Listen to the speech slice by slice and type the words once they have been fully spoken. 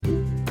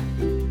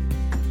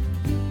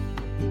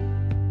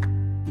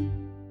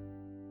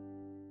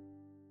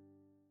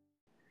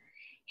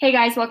Hey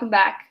guys, welcome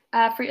back.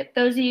 For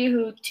those of you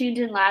who tuned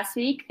in last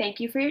week, thank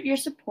you for your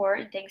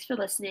support and thanks for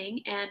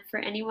listening. And for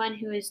anyone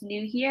who is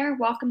new here,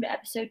 welcome to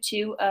episode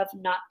 2 of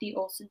Not the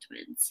Olsen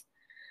Twins.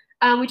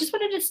 We just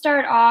wanted to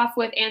start off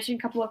with answering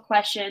a couple of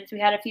questions. We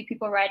had a few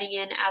people writing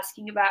in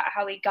asking about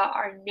how we got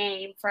our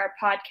name for our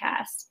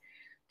podcast.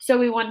 So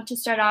we wanted to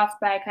start off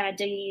by kind of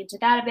digging into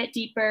that a bit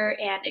deeper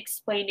and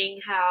explaining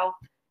how,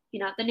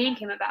 the name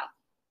came about.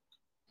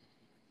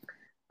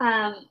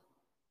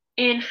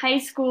 In high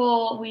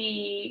school,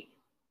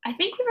 I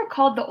think we were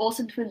called the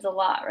Olsen Twins a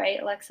lot, right,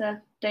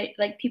 Alexa?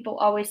 People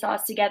always saw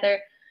us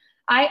together.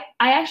 I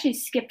actually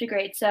skipped a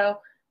grade, so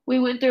we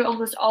went through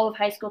almost all of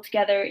high school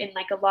together in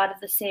like a lot of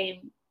the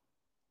same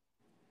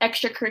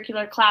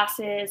extracurricular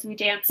classes. We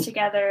danced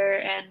together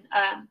and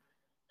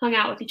hung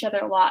out with each other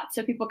a lot.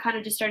 So people kind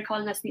of just started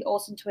calling us the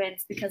Olsen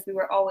Twins because we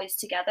were always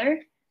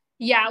together.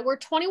 Yeah, we're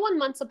 21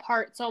 months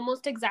apart, so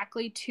almost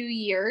exactly 2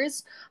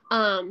 years.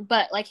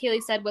 But like Haley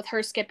said, with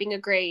her skipping a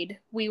grade,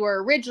 we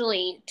were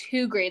originally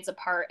 2 grades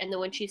apart. And then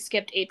when she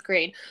skipped 8th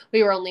grade,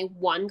 we were only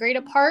 1 grade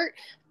apart.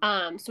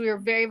 So we were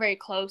very, very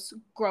close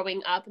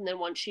growing up. And then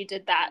once she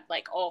did that,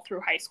 like all through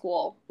high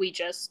school, we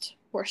just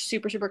were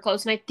super, super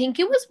close. And I think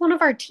it was one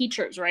of our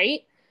teachers,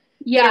 right?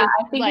 Yeah,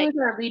 I think it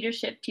was our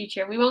leadership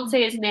teacher. We won't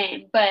say his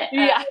name, but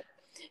yeah,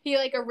 he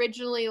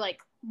originally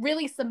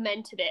really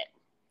cemented it.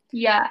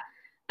 Yeah.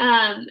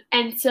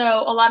 And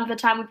so a lot of the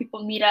time when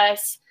people meet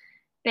us,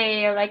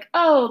 they are like,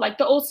 oh, like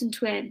the Olsen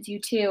twins, you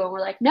too. And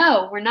we're like,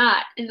 no, we're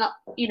not. And,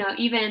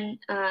 even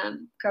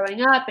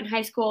growing up in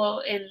high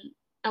school, in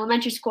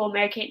elementary school,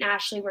 Mary-Kate and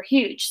Ashley were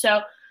huge. So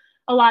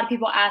a lot of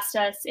people asked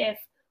us if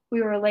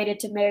we were related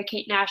to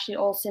Mary-Kate and Ashley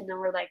Olsen. And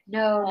we're like,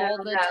 no.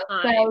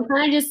 So we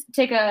kind of just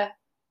take a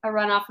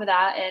run off of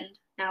that. And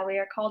now we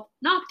are called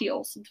not the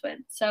Olsen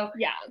twins. So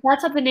yeah,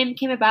 that's how the name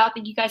came about.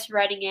 Thank you guys for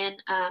writing in.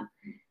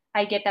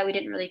 I get that we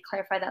didn't really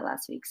clarify that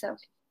last week.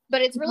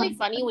 But it's really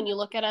funny when you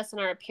look at us and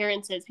our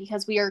appearances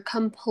because we are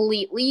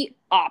completely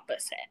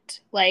opposite.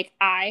 Like,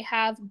 I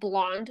have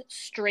blonde,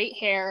 straight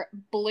hair,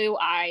 blue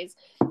eyes.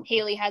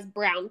 Haley has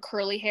brown,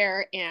 curly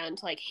hair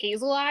and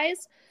hazel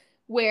eyes,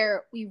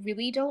 where we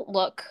really don't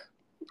look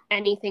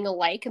anything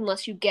alike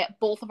unless you get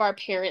both of our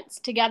parents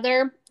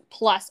together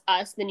plus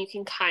us. Then you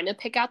can kind of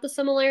pick out the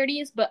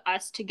similarities. But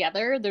us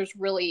together, there's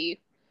really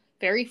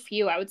very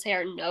few. I would say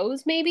our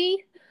nose,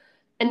 maybe.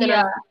 And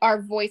then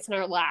our voice and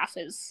our laugh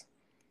is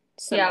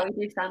similar. Yeah,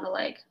 we do sound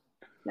alike.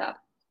 Yeah.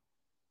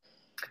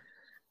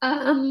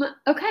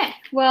 Okay.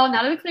 Well,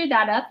 now that we cleared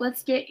that up,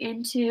 let's get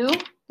into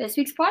this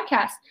week's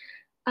podcast.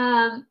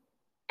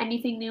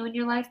 Anything new in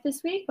your life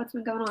this week? What's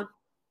been going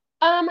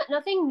on?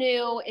 Nothing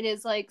new. It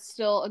is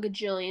still a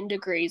gajillion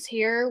degrees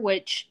here,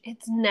 which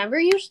it's never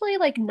usually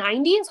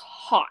 90 is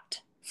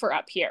hot for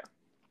up here.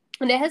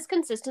 And it has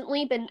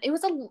consistently been,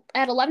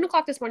 at 11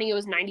 o'clock this morning, it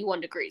was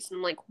 91 degrees. And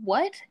I'm like,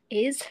 what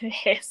is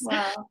this?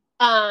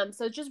 Wow.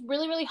 So it's just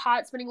really, really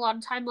hot, spending a lot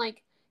of time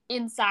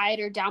inside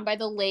or down by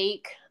the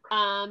lake.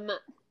 Other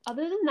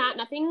than that,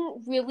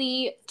 nothing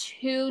really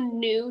too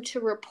new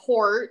to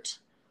report.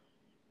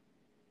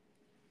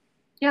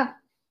 Yeah.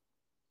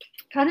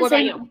 What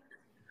about you?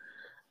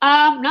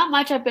 Not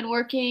much. I've been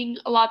working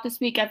a lot this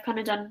week. I've kind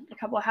of done a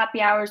couple of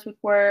happy hours with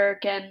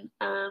work and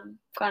gone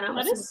out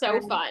with some friends. That is so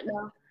fun.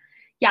 So,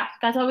 yeah,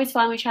 that's always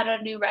fun. We tried out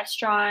a new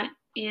restaurant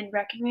in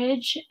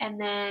Breckenridge, and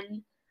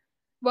then...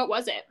 What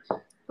was it?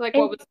 What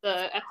was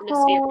the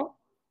ethnicity?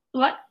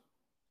 What?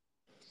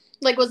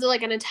 Was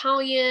it an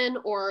Italian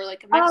or a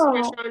Mexican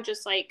restaurant,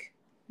 just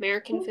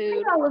American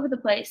food? All over the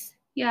place.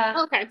 Yeah.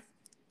 Oh, okay.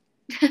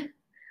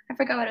 I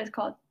forgot what it was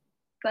called,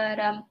 but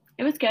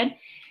it was good.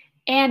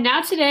 And now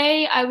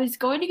today, I was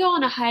going to go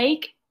on a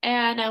hike,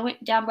 and I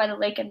went down by the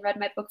lake and read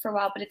my book for a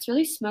while, but it's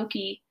really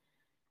smoky.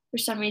 For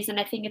some reason,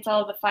 I think it's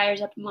all of the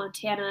fires up in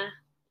Montana.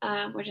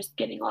 We're just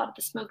getting a lot of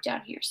the smoke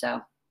down here.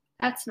 So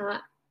that's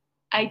not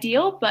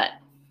ideal, but...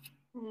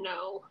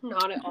 No,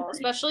 not at all.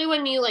 Especially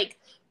when you,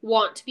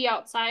 want to be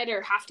outside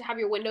or have to have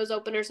your windows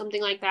open or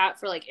something like that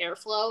for,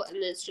 airflow. And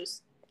it's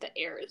just, the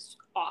air is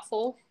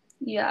awful.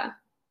 Yeah.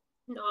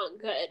 Not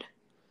good.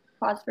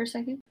 Pause for a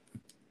second.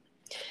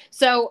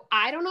 So,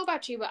 I don't know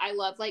about you, but I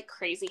love,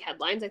 crazy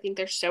headlines. I think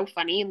they're so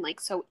funny and,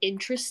 so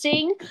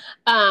interesting.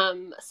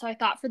 So I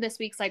thought for this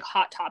week's,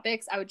 hot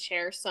topics, I would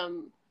share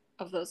some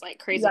of those,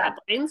 crazy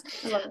headlines.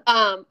 I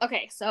love it.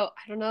 Okay, so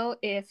I don't know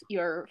if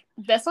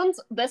this one's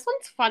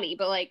funny,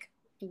 but,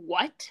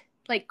 what?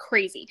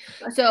 Crazy.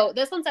 So,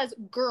 this one says,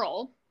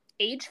 girl,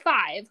 age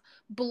 5,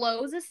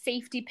 blows a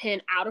safety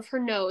pin out of her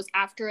nose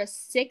after a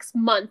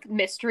 6-month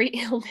mystery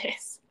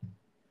illness.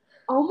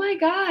 Oh my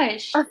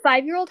gosh. A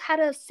 5-year-old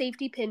had a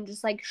safety pin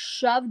just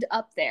shoved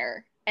up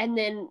there and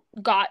then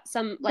got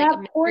some a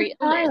mystery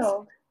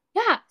illness.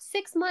 Yeah,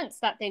 6 months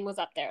that thing was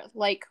up there.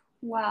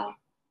 Wow.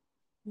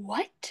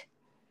 What?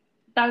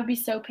 That would be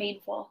so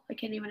painful. I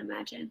can't even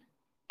imagine.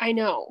 I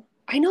know.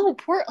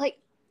 Poor,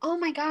 oh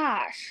my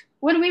gosh.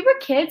 When we were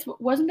kids,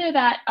 wasn't there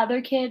that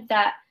other kid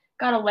that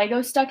got a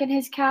Lego stuck in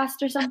his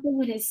cast or something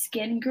and his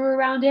skin grew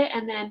around it?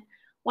 And then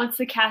once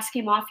the cast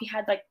came off, he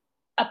had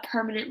a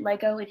permanent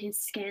Lego in his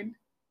skin.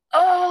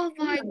 Oh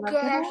my I love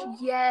gosh, that.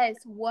 yes.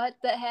 What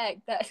the heck?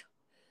 That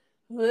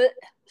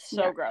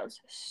so gross.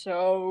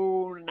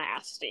 So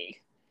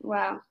nasty.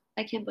 Wow.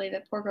 I can't believe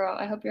it. Poor girl.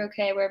 I hope you're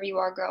okay wherever you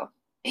are, girl.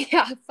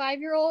 Yeah,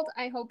 5-year-old,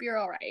 I hope you're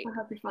all right. I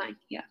hope you're fine.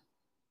 Yeah.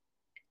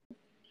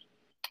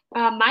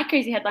 My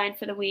crazy headline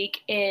for the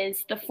week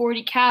is the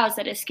 40 cows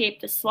that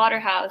escaped the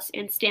slaughterhouse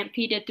and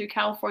stampeded through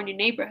California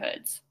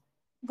neighborhoods.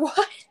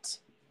 What?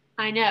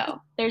 I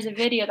know. There's a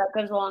video that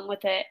goes along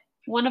with it.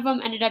 One of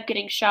them ended up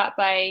getting shot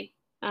by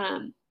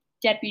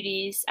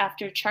deputies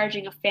after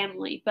charging a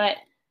family. But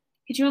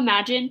could you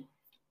imagine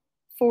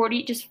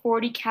 40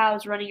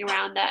 cows running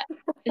around that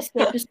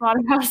escaped the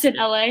slaughterhouse in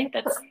LA?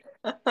 That's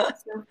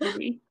so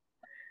funny.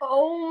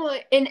 Oh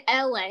my, in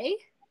LA?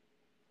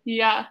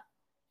 Yeah.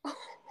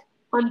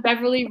 On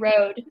Beverly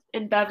Road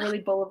and Beverly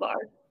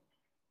Boulevard.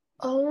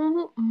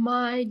 Oh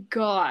my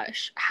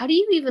gosh. How do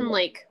you even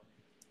like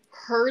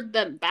herd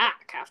them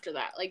back after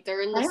that? Like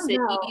they're in the I don't city,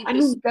 know. I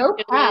just mean, go chilling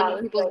in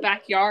cows. people's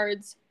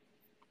backyards.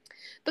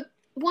 But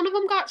one of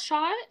them got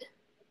shot?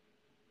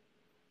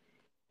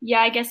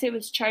 Yeah, I guess it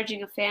was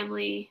charging a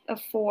family of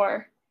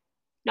 4,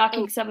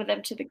 knocking some of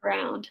them to the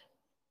ground.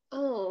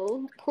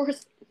 Oh, poor.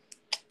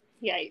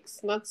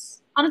 Yikes.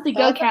 Honestly,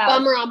 go That's a cows.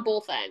 bummer on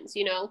both ends,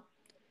 you know?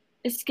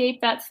 Escape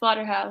that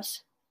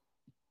slaughterhouse.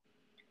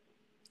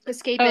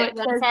 Escape it.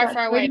 Run far,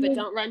 far away, but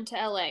don't run to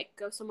LA.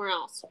 Go somewhere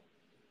else.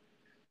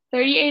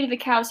 38 of the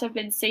cows have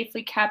been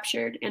safely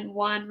captured and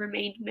 1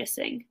 remained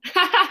missing.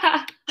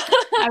 I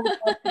would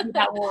love to be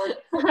that one.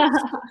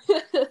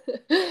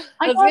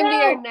 That's going to be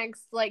our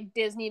next like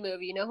Disney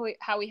movie. You know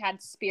how we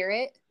had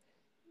Spirit?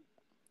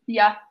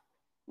 Yeah.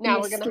 Now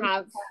we're going to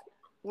have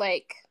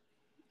like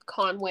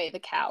Conway the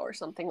cow or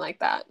something like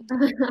that.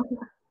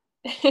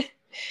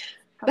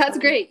 That's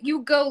great.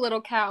 You go,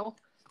 little cow.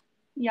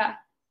 Yeah.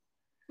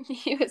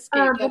 You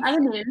escaped. In other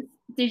news,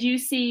 did you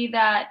see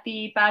that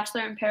the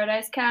Bachelor in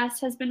Paradise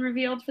cast has been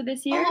revealed for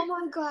this year? Oh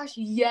my gosh.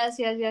 Yes.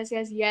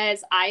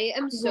 I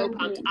am so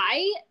pumped.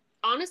 I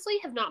honestly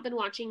have not been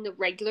watching the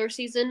regular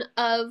season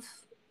of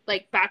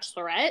like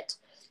Bachelorette.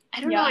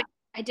 I don't know.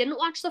 I didn't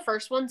watch the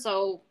first one,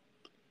 so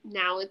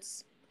now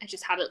I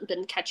just haven't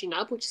been catching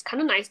up, which is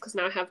kind of nice because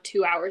now I have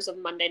 2 hours of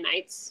Monday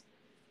nights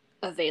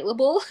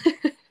available.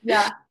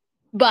 Yeah.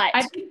 But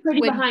I've been pretty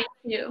behind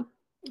too.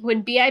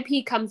 When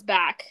BIP comes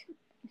back,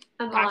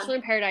 I'm Bachelor on.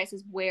 in Paradise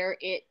is where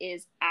it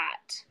is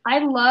at. I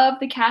love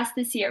the cast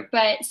this year,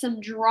 but some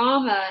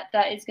drama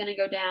that is going to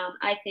go down,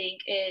 I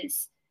think,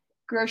 is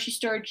Grocery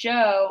Store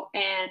Joe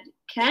and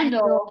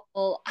Kendall.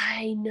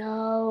 I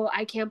know.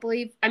 I can't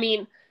believe. I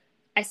mean,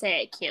 I say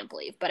I can't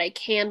believe, but I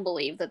can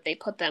believe that they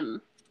put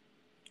them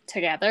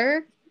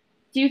together.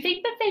 Do you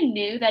think that they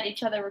knew that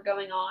each other were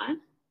going on?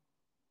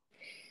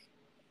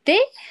 They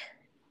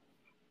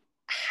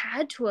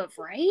had to have,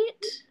 right?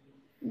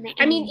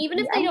 I mean, even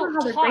if they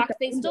don't talk,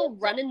 they still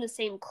run in the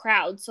same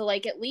crowd. So,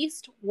 like, at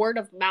least word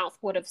of mouth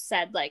would have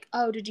said, like,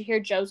 oh, did you hear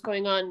Joe's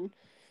going on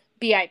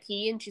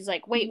BIP? And she's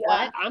like, wait,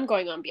 what? I'm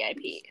going on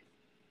BIP.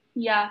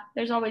 Yeah,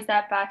 there's always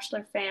that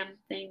Bachelor fam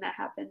thing that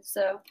happens.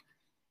 So,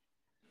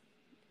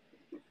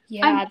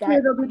 yeah, I'm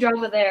sure there'll be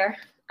drama there.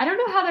 I don't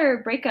know how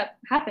their breakup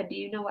happened. Do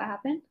you know what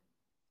happened?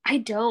 I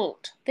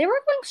don't. They were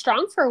going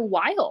strong for a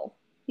while.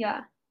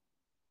 Yeah.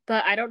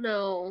 But I don't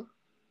know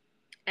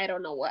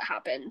what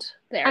happened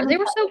there. They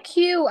were so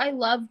cute. I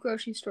love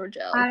Grocery Store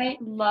Joe. I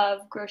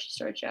love Grocery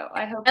Store Joe.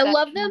 I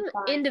love them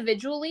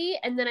individually,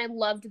 and then I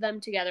loved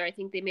them together. I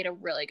think they made a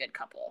really good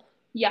couple.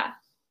 Yeah.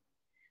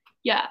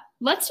 Yeah.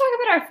 Let's talk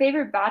about our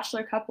favorite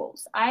Bachelor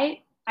couples.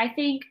 I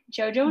think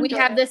JoJo and Jordan. We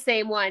have the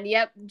same one.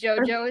 Yep,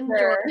 JoJo and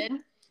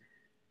Jordan.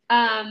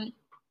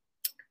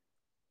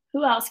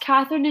 Who else?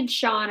 Catherine and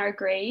Sean are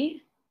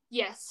great.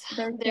 Yes.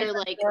 They're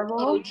like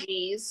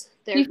OGs.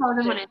 Do you follow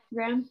them on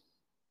Instagram?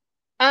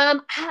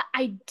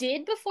 I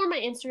did before my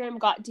Instagram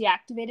got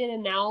deactivated,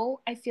 and now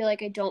I feel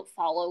like I don't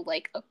follow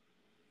like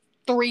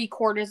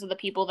 3/4 of the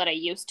people that I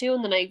used to,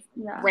 and then I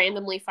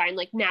randomly find,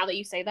 like, now that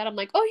you say that, I'm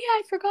like, oh yeah,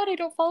 I forgot I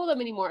don't follow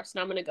them anymore, so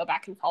now I'm gonna go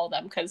back and follow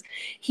them because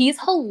he's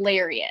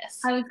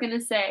hilarious. I was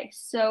gonna say,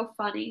 so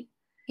funny.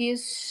 He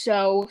is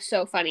so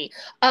funny.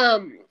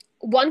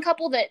 One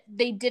couple that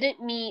they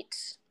didn't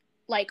meet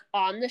like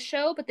on the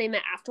show, but they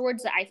met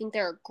afterwards that I think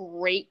they're a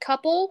great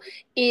couple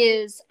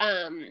is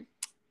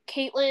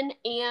Caitlyn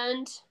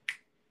and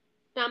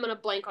now I'm gonna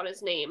blank on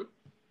his name.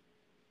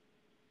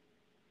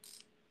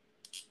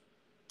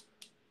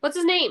 What's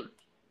his name?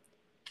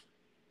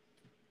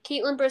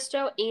 Caitlyn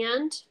Bristow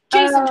and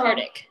Jason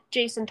Tartick.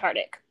 Jason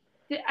Tartick.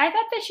 I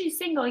thought that she's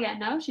single again.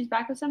 No, she's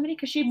back with somebody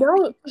because she's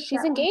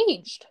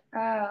engaged.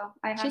 Oh,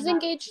 she's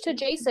engaged to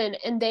Jason,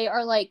 and they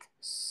are like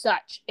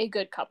such a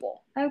good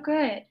couple. Oh,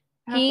 good.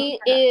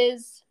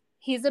 He's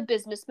a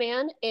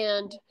businessman,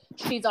 and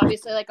she's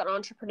obviously like an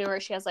entrepreneur.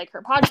 She has like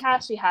her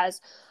podcast. She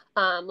has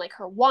like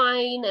her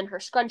wine and her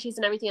scrunchies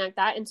and everything like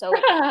that. And so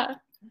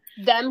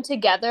them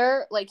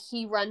together, like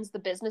he runs the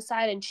business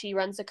side and she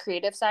runs the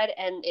creative side,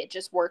 and it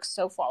just works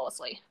so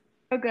flawlessly.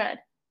 Oh, good.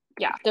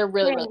 Yeah, they're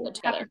really good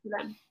together.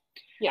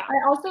 Yeah.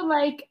 I also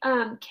like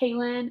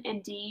Kaylin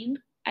and Dean.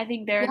 I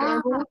think they're Yeah.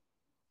 adorable.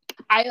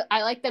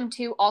 I like them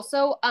too.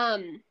 Also,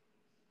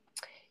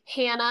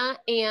 Hannah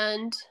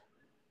and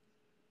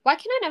why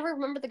can I never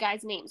remember the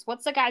guys' names?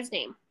 What's the guy's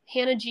name?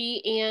 Hannah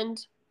G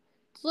and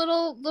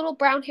little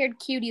brown haired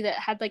cutie that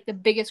had like the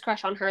biggest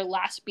crush on her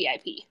last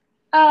BIP.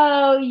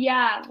 Oh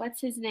yeah,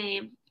 what's his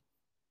name?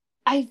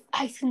 I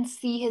can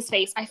see his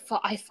face. I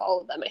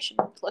follow them. I should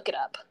look it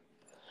up.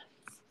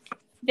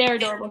 They're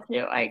adorable too.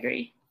 I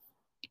agree.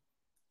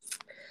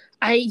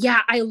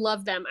 I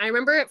love them. I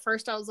remember at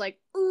first I was like,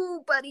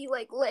 "Ooh, buddy,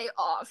 like lay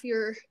off.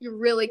 You're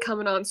really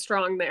coming on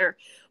strong there."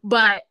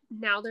 But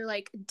now they're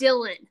like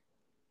Dylan.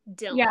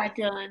 Yeah,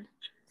 Dylan.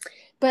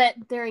 But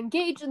they're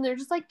engaged and they're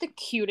just like the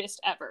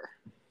cutest ever.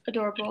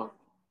 Adorable.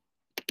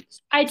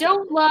 I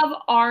don't love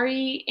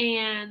Ari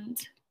and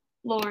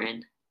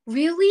Lauren.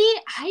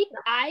 Really?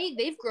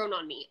 They've grown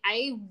on me.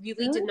 I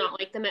really did not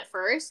like them at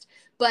first,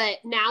 but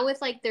now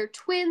with like their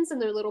twins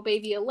and their little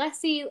baby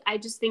Alessi, I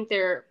think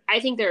they're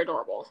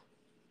adorable.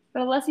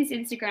 But Alessi's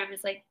Instagram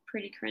is like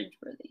pretty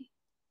cringeworthy.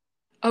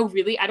 Oh,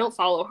 really? I don't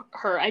follow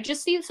her. I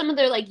just see some of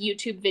their like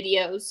YouTube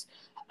videos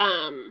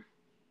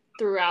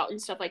throughout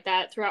and stuff like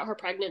that throughout her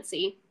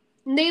pregnancy.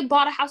 And they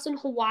bought a house in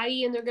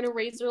Hawaii and they're going to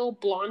raise their little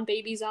blonde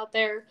babies out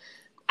there.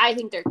 I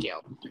think they're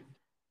cute.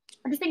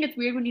 I just think it's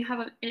weird when you have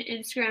an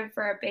Instagram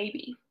for a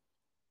baby.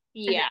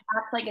 Yeah.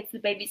 Acts like it's the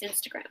baby's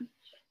Instagram.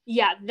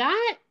 Yeah,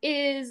 that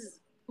is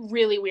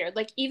really weird.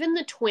 Like even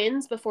the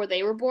twins before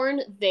they were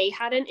born, they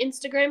had an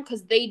Instagram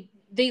because they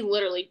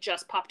literally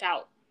just popped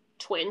out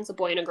twins, a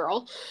boy and a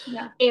girl.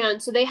 Yeah.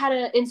 And so they had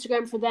an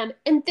Instagram for them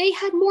and they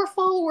had more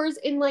followers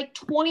in like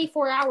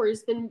 24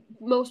 hours than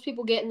most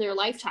people get in their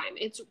lifetime.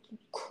 It's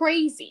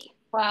crazy.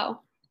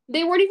 Wow.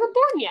 They weren't even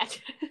born yet.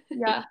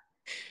 Yeah.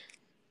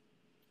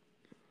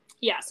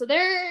 Yeah, so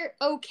they're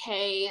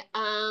okay.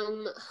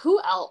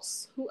 Who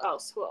else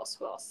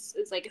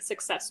is like a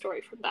success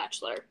story from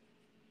Bachelor?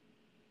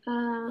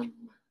 I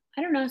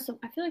don't know.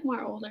 I feel like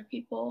more older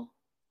people.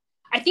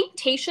 I think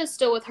Tayshia's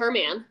still with her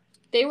man.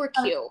 They were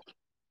cute.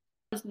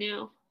 That was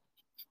new.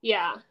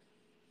 Yeah.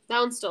 That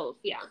one's still,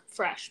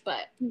 fresh,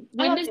 but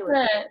when does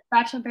the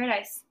Bachelor in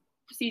Paradise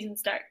season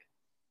start?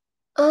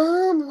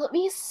 Let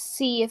me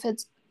see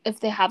if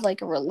they have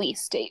like a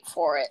release date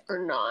for it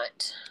or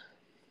not.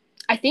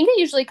 I think it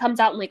usually comes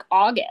out in like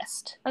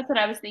August. That's what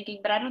I was thinking,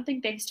 but I don't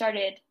think they've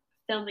started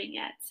filming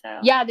yet. So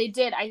yeah, they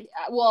did.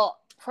 Well,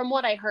 from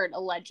what I heard,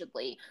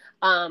 allegedly,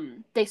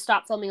 they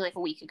stopped filming like a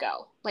week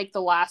ago. Like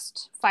the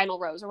last final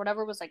rose or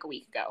whatever was like a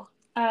week ago.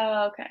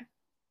 Oh, okay.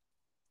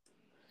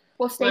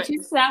 Well, stay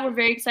tuned for that. We're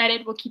very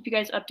excited. We'll keep you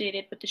guys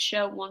updated with the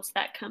show once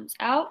that comes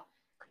out.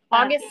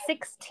 August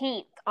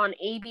 16th on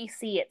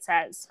ABC, it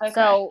says. Okay.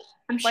 So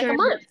I'm like sure a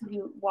month.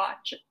 you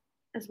watch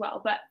as well,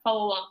 but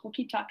follow along. We'll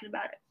keep talking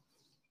about it.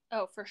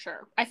 Oh, for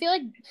sure. I feel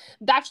like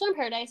Bachelor in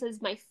Paradise is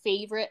my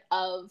favorite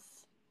of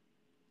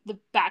the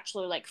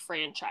Bachelor like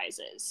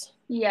franchises.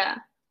 Yeah.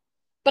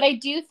 But I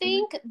do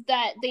think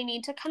that they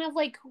need to kind of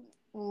like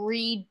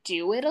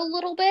redo it a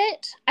little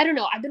bit. I don't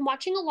know. I've been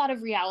watching a lot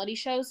of reality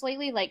shows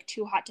lately, like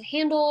Too Hot to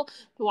Handle,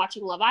 been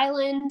watching Love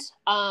Island,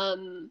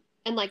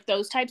 and like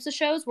those types of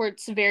shows where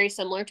it's very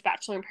similar to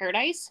Bachelor in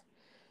Paradise.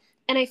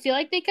 And I feel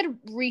like they could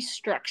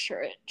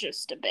restructure it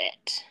just a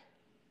bit.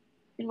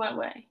 In what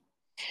way?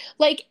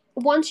 Like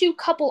once you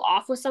couple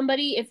off with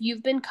somebody, if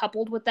you've been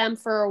coupled with them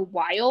for a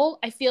while,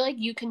 I feel like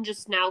you can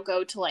just now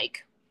go to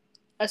like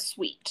a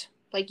suite.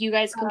 Like you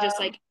guys can just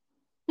like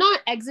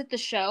not exit the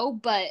show,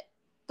 but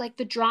like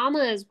the drama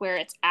is where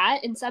it's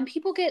at. And some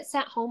people get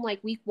sent home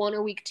like week 1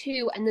 or week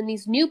 2, and then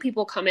these new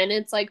people come in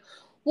and it's like,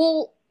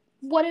 well,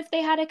 what if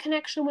they had a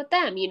connection with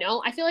them, you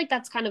know? I feel like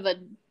that's kind of a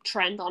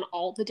trend on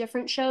all the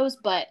different shows,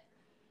 but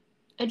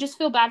I just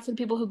feel bad for the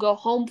people who go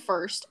home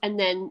first and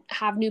then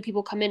have new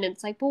people come in and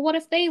it's like, well, what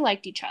if they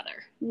liked each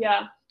other?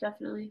 Yeah,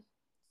 definitely.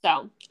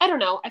 So, I don't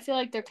know. I feel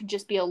like there could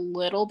just be a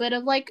little bit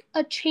of like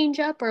a change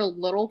up or a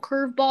little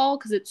curveball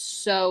because it's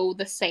so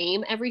the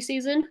same every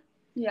season.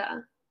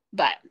 Yeah.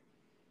 But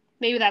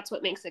maybe that's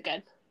what makes it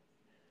good.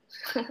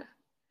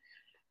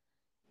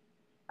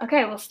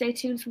 Okay, well, stay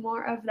tuned for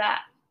more of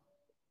that.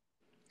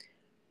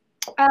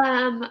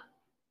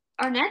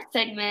 Our next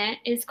segment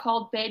is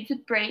called Babes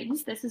with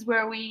Brains. This is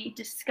where we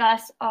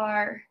discuss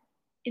our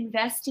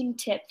investing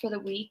tip for the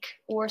week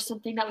or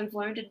something that we've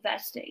learned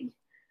investing.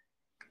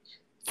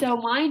 So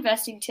my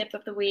investing tip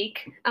of the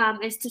week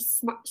is to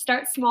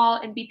start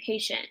small and be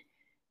patient.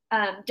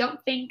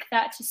 Don't think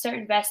that to start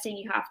investing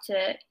you have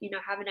to,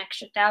 have an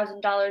extra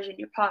 $1,000 in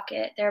your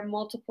pocket. There are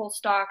multiple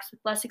stocks with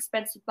less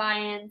expensive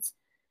buy-ins,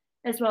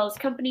 as well as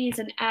companies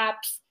and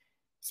apps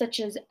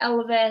such as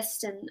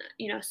Ellevest and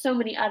so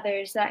many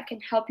others that can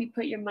help you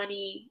put your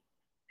money,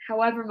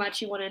 however much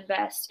you want to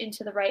invest,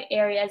 into the right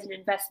area as an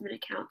investment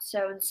account.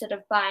 So instead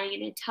of buying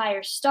an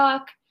entire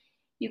stock,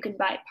 you can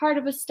buy part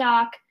of a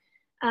stock.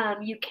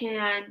 You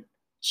can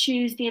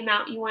choose the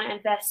amount you want to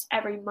invest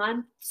every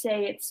month.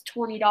 Say it's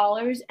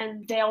 $20,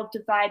 and they'll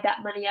divide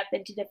that money up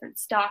into different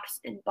stocks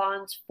and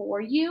bonds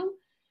for you.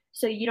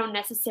 So you don't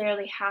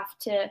necessarily have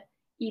to,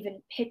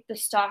 even pick the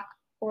stock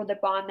or the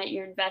bond that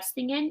you're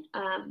investing in.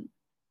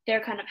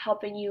 They're kind of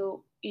helping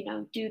you,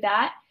 do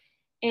that.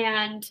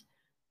 And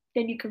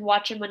then you can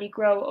watch your money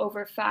grow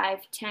over 5,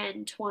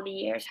 10, 20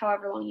 years,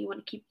 however long you want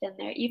to keep them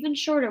there. Even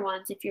shorter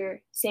ones if you're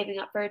saving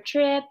up for a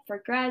trip,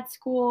 for grad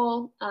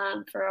school,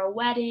 for a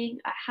wedding,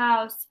 a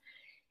house,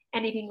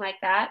 anything like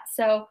that.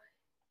 So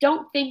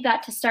don't think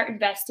that to start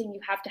investing,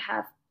 you have to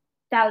have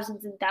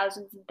thousands and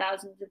thousands and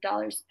thousands of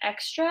dollars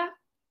extra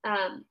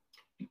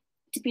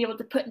to be able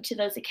to put into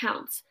those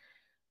accounts.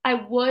 I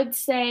would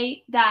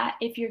say that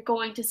if you're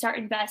going to start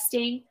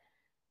investing,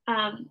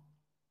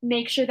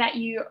 make sure that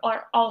you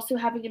are also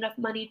having enough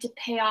money to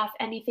pay off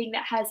anything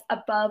that has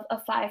above a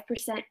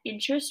 5%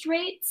 interest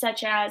rate,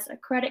 such as a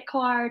credit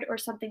card or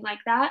something like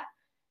that,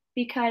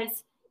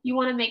 because you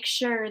want to make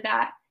sure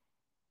that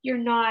you're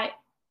not,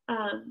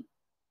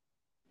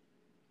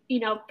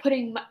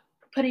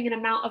 putting an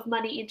amount of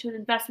money into an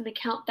investment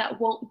account that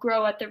won't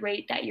grow at the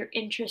rate that your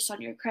interest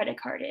on your credit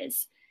card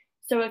is.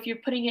 So if you're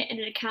putting it in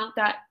an account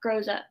that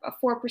grows at a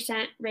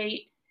 4%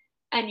 rate,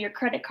 and your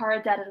credit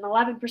card's at an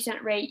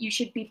 11% rate, you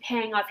should be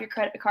paying off your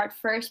credit card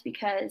first,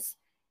 because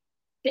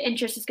the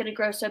interest is going to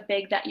grow so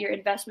big that your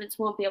investments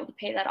won't be able to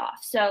pay that off.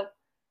 So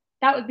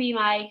that would be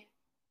my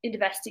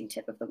investing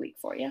tip of the week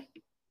for you.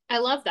 I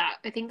love that.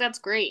 I think that's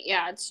great.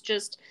 Yeah, it's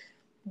just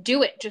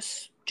do it.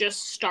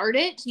 Just start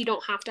it. You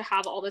don't have to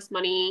have all this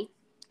money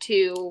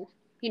to,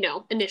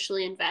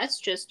 initially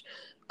invest. Just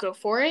go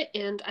for it.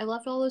 And I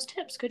loved all those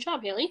tips. Good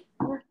job, Haley.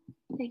 Yeah,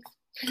 thanks.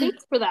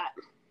 Thanks for that.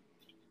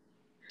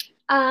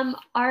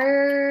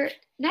 Our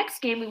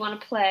next game we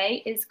want to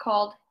play is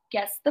called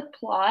Guess the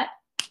Plot.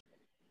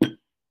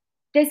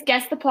 This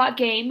Guess the Plot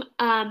game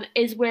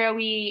is where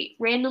we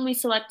randomly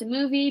select a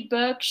movie,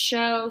 book,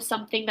 show,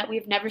 something that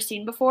we've never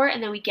seen before,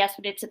 and then we guess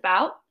what it's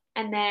about.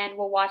 And then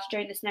we'll watch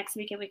during this next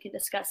week, and we can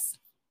discuss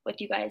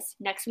with you guys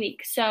next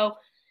week. So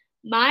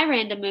my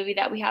random movie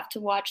that we have to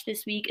watch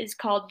this week is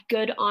called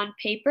Good on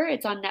Paper.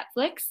 It's on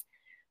Netflix.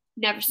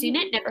 Never seen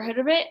it, never heard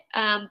of it,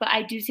 but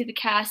I do see the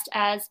cast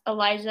as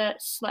Eliza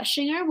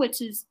Schlesinger,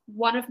 which is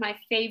one of my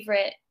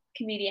favorite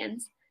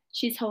comedians.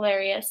 She's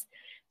hilarious,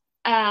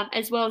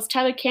 as well as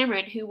Tyler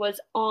Cameron, who was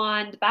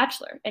on The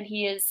Bachelor, and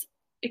he is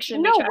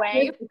extremely No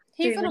attractive. way.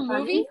 He's in a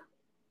movie?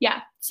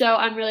 Yeah, so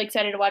I'm really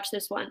excited to watch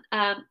this one.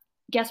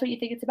 Guess what you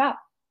think it's about?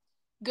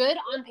 Good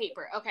on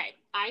Paper. Okay,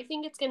 I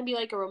think it's going to be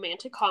like a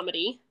romantic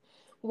comedy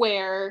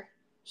where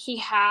he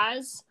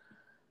has...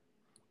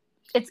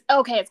 It's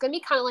going to be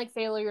kind of like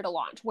Failure to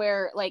Launch,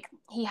 where, like,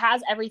 he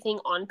has everything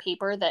on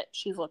paper that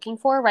she's looking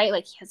for, right?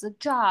 Like, he has a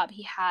job,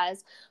 he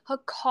has a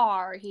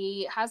car,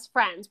 he has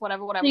friends,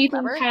 whatever. So you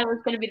think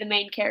Tyler's going to be the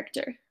main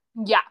character?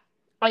 Yeah.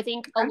 I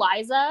think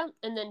Eliza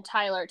and then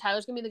Tyler.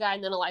 Tyler's going to be the guy,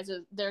 and then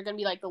Eliza, they're going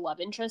to be, like, the love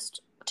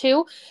interest,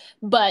 too.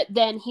 But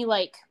then he,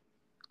 like,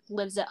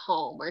 lives at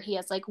home, or he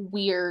has, like,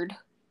 weird,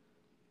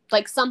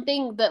 like,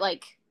 something that,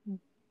 like,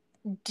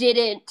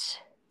 that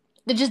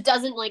just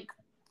doesn't, like,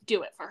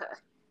 do it for her.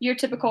 Your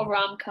typical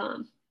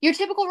rom-com. Yeah.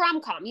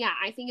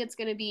 I think it's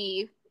going to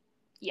be,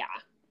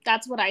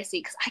 that's what I see.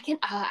 Because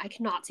I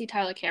cannot see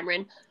Tyler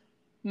Cameron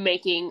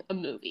making a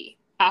movie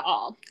at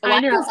all.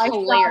 I know. It's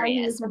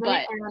hilarious,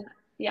 but...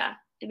 yeah,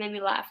 it made me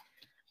laugh.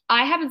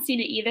 I haven't seen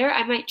it either.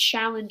 I might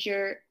challenge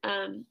your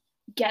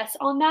guess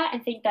on that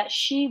and think that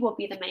she will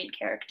be the main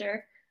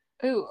character.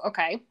 Ooh,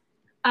 okay.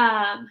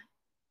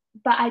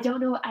 But I don't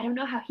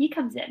know how he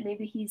comes in.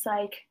 Maybe he's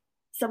like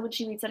someone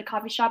she meets at a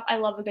coffee shop. I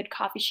love a good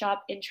coffee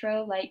shop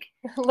intro, like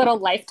a little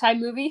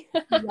Lifetime movie.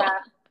 Yeah,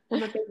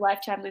 I'm a big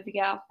Lifetime movie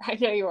gal. I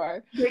know you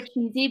are. Very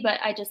cheesy, but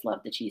I just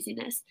love the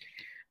cheesiness.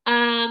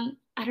 I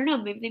don't know.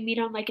 Maybe they meet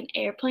on like an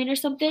airplane or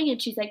something,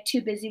 and she's like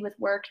too busy with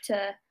work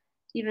to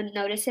even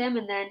notice him.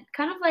 And then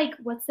kind of like,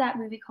 what's that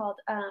movie called?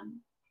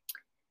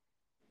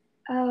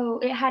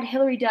 It had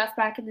Hilary Duff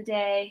back in the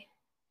day,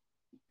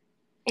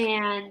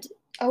 and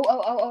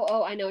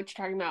Oh, I know what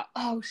you're talking about.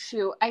 Oh,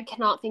 shoot. I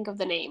cannot think of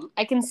the name.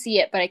 I can see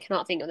it, but I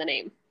cannot think of the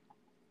name.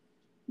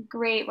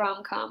 Great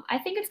rom-com. I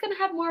think it's going to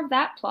have more of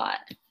that plot.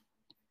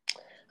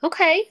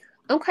 Okay.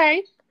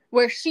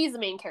 Where she's the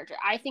main character.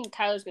 I think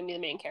Tyler's going to be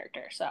the main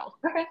character, so.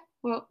 Okay.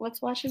 Well,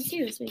 let's watch and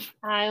see this week.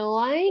 I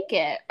like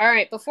it. All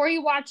right. Before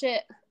you watch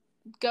it,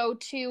 go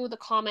to the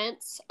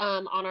comments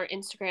on our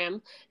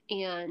Instagram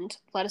and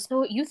let us know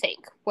what you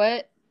think.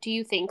 What do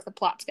you think the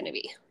plot's going to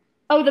be?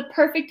 Oh, The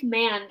Perfect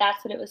Man.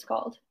 That's what it was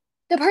called.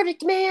 The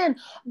Perfect Man.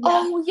 Yeah.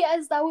 Oh,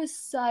 yes. That was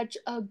such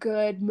a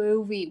good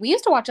movie. We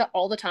used to watch it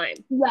all the time.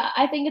 Yeah,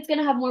 I think it's going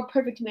to have more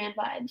Perfect Man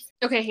vibes.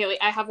 Okay, Haley,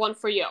 I have one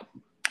for you.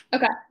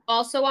 Okay.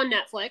 Also on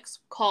Netflix,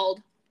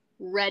 called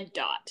Red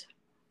Dot.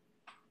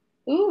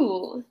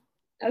 Ooh.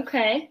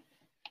 Okay.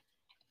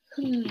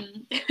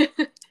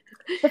 The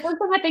first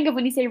thing I think of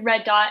when you say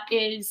Red Dot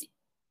is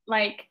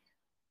like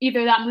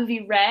either that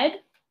movie Red,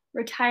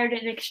 Retired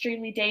and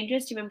Extremely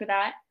Dangerous. Do you remember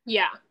that?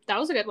 Yeah, that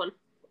was a good one.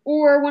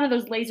 Or one of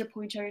those laser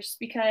pointers,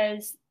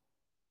 because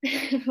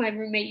my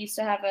roommate used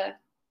to have a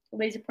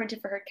laser pointer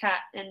for her cat,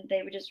 and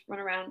they would just run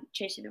around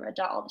chasing the red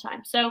dot all the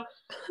time. So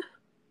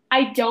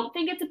I don't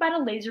think it's about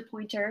a laser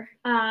pointer.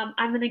 I'm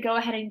going to go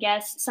ahead and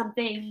guess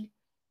something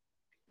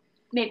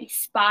maybe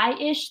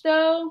spy-ish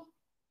though.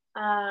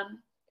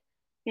 Um,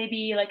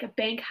 maybe like a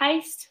bank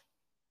heist.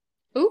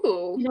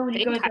 Ooh, You know, when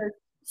you go bank to those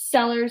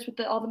cellars with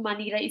all the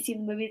money that you see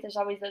in the movies, there's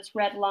always those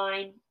red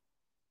line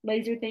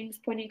laser things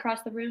pointing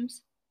across the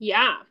rooms.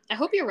 Yeah, I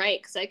hope you're right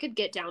because I could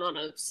get down on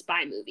a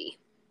spy movie.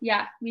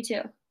 Yeah, me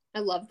too. I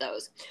love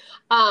those.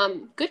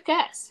 Good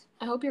guess.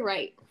 I hope you're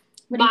right.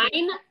 What do you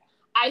think? Mine,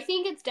 I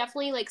think it's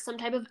definitely like some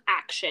type of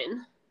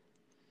action.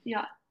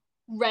 Yeah.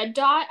 Red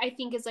Dot, I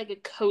think, is like a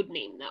code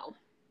name though.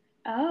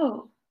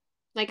 Oh.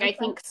 Like I Okay.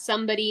 think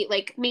somebody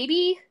like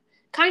maybe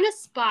kind of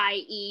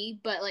spy-y,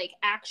 but like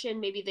action.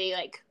 Maybe they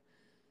like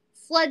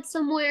fled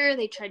somewhere.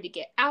 They tried to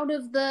get out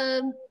of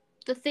the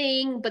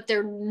thing, but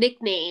their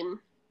nickname,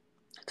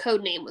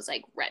 code name, was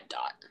like Red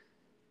Dot,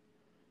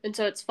 and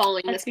so it's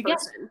following That's this a good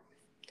guess. person.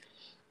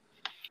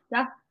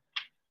 Yeah.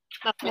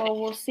 That's Well,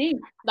 we'll see.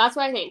 That's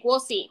what I think. We'll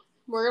see.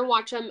 We're gonna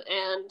watch them,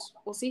 and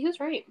we'll see who's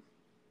right.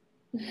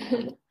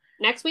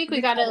 Next week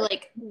we gotta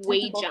like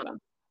wage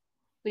them.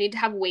 We need to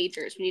have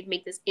wagers. We need to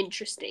make this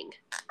interesting.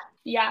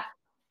 Yeah.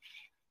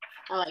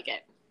 I like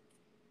it.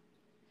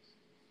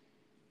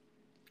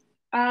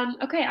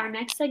 Okay, our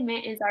next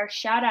segment is our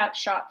shout out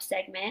shop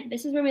segment.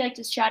 This is where we like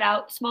to shout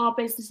out small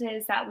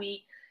businesses that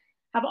we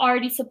have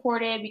already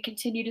supported, we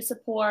continue to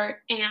support,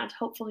 and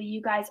hopefully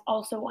you guys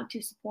also want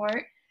to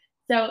support.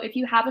 So if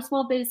you have a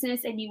small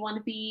business and you want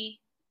to be,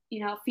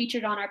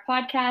 featured on our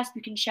podcast,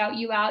 we can shout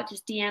you out.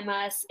 Just DM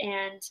us,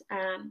 and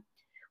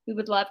we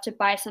would love to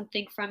buy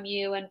something from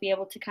you and be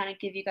able to kind of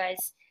give you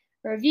guys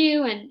a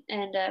review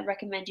and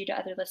recommend you to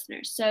other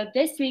listeners. So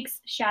this week's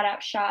shout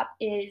out shop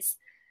is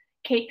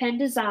Kate Penn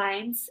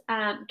Designs.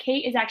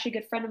 Kate is actually a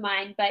good friend of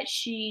mine, but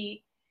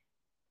she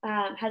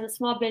has a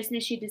small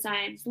business. She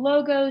designs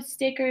logos,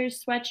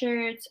 stickers,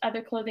 sweatshirts,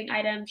 other clothing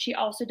items. She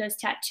also does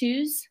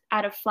tattoos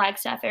out of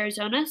Flagstaff,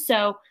 Arizona.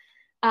 So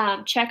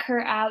check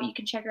her out. You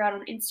can check her out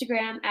on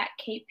Instagram at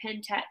Kate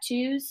Penn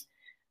Tattoos.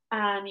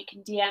 You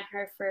can DM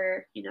her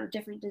for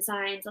different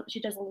designs.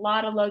 She does a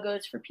lot of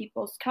logos for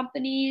people's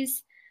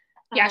companies.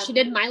 Yeah, she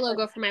did my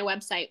logo for my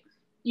website.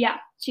 Yeah,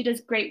 she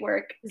does great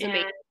work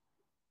and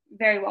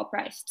very well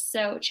priced.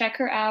 So check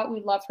her out. We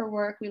love her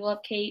work. We love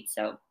Kate.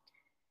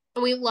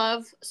 And we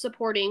love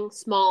supporting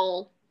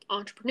small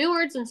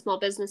entrepreneurs and small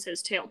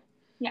businesses too.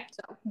 Yeah.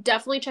 So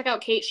definitely check out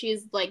Kate.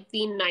 She's like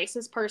the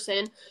nicest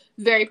person,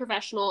 very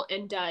professional,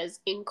 and does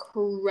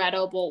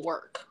incredible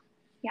work.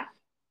 Yeah.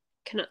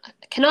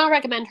 Cannot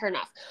recommend her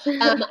enough.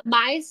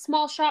 My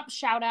small shop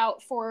shout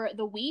out for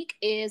the week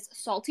is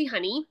Salty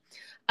Honey.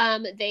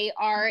 They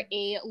are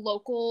a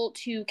local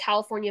to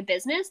California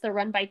business. They're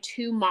run by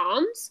two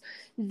moms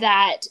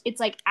that it's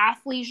like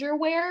athleisure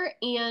wear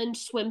and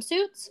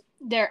swimsuits.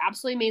 They're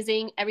absolutely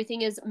amazing.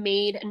 Everything is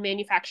made and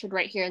manufactured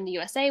right here in the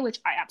USA, which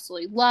I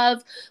absolutely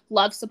love.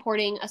 Love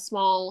supporting a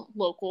small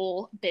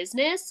local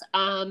business.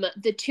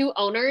 The two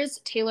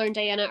owners, Taylor and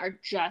Diana, are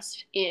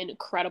just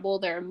incredible.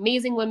 They're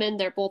amazing women.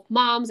 They're both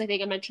moms. I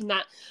think I mentioned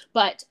that.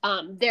 But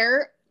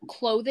their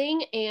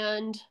clothing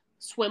and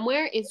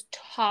swimwear is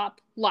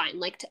top line.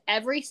 Like to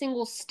every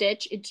single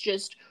stitch, it's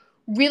just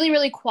really,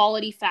 really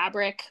quality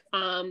fabric.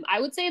 I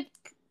would say it's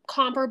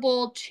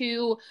comparable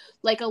to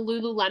like a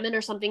Lululemon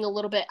or something a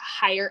little bit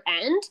higher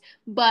end,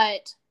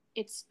 but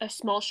it's a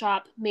small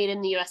shop made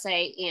in the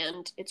USA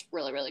and it's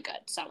really, really good.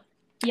 So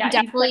yeah,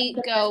 definitely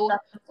go.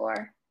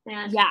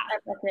 And yeah, I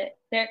love it.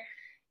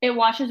 It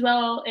washes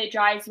well, it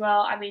dries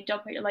well. I mean,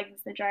 don't put your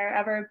leggings in the dryer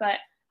ever, but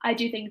I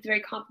do think it's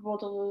very comparable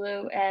to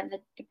Lulu, and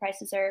the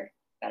prices are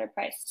better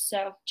priced.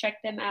 So check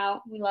them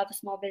out. We love a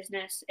small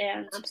business.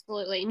 And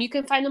absolutely. And you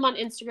can find them on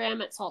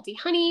Instagram at Salty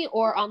Honey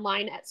or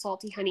online at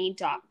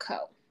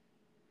saltyhoney.co.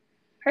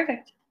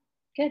 Perfect.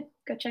 Good.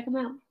 Go check them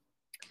out.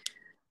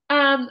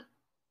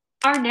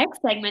 Our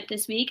next segment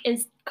this week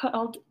is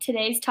called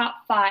Today's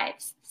Top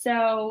Fives.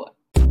 So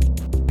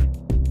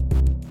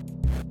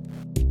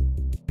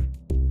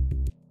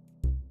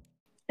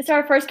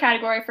our first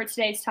category for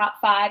today's top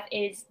 5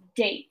 is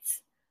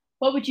dates.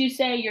 What would you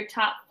say your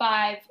top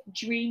 5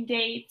 dream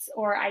dates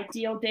or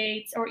ideal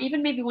dates, or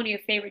even maybe one of your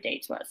favorite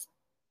dates was?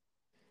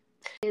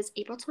 Is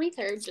April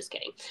 23rd. Just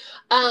kidding.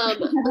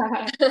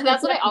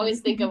 That's what I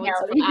always think of when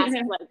someone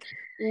asks like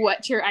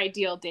what your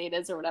ideal date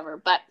is or whatever.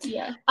 But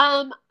yeah,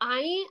 I'm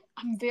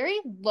very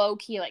low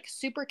key, like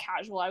super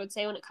casual, I would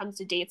say, when it comes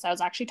to dates. I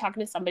was actually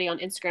talking to somebody on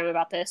Instagram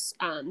about this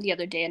the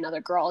other day,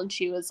 another girl, and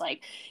she was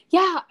like,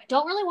 yeah, I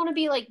don't really want to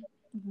be like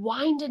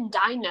wined and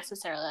dine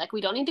necessarily. Like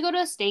we don't need to go to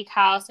a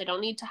steakhouse. I don't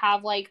need to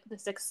have like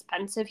this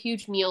expensive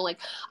huge meal. Like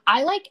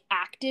I like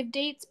active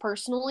dates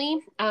personally.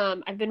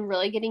 I've been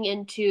really getting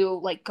into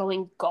like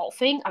going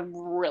golfing. I'm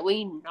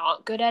really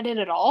not good at it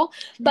at all,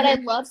 but I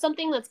love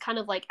something that's kind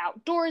of like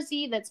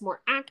outdoorsy, that's more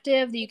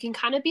active, that you can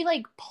kind of be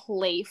like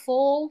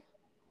playful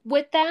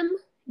with them,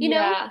 you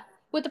know,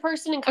 with the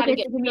person and kind of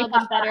get to know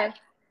them better.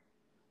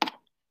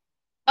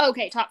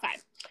 Okay, top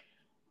 5.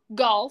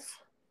 Golf.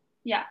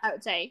 Yeah. I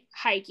would say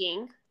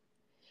hiking.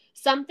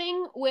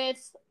 Something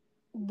with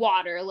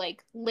water,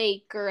 like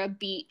lake or a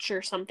beach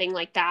or something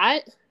like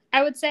that,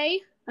 I would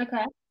say,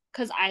 Okay.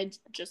 because I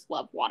just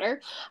love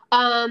water.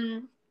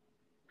 Um,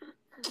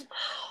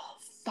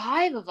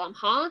 5 of them,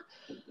 huh?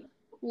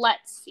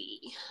 Let's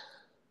see.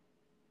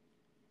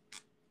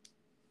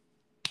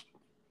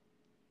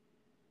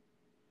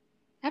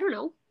 I don't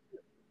know.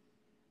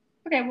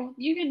 Okay, well,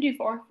 you can do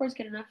 4. 4's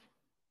good enough.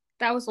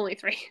 That was only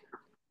 3.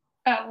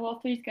 Oh,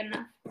 well, 3's good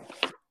enough.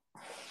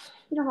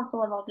 You don't have to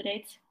love all the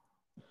dates.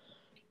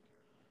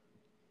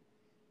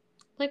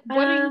 Like,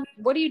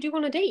 what do you do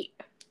on a date?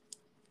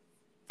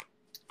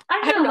 I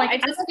I don't don't know. know. Like, I I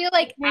just like feel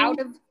like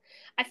Disney.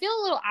 I feel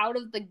a little out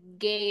of the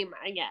game,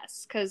 I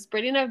guess, because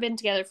Brittany and I have been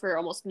together for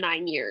almost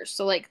 9 years.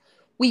 So like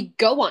we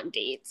go on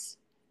dates,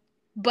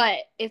 but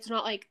it's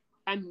not like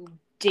I'm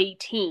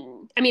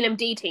dating. I mean, I'm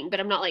dating, but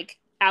I'm not like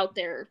out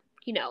there,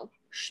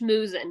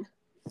 schmoozing.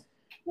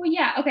 Well,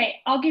 yeah.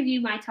 Okay, I'll give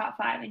you my top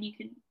 5, and you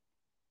can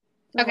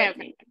Okay, relate okay,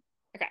 maybe.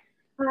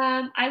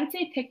 okay. I would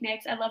say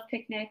picnics. I love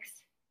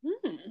picnics.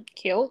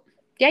 Cute.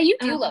 Yeah, you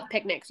do Um, love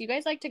picnics. You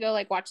guys like to go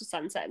like watch the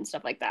sunset and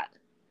stuff like that.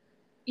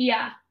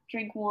 yeah,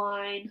 drink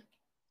wine.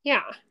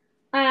 Yeah.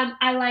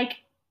 I like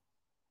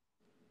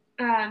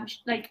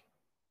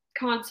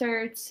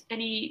concerts,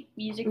 any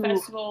music Ooh,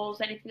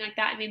 festivals, anything like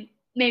that. I mean,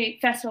 maybe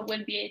festival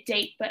wouldn't be a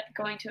date, but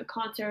going to a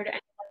concert and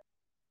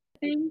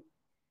anything.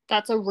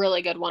 that's a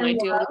really good one. I I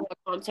do love love.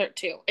 a concert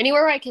too.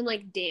 Anywhere where I can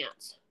like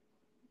dance.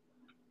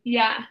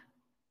 Yeah,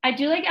 I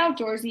do like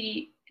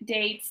outdoorsy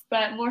dates,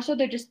 but more so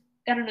they're just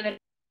I don't know they're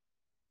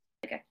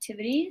like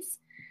activities.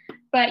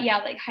 But yeah,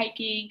 like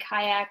hiking,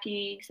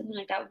 kayaking, something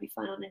like that would be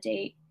fun on a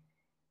date.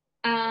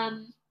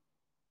 Um,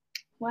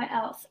 what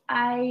else?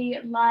 I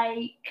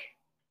like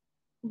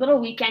little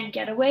weekend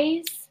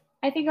getaways.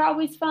 I think are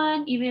always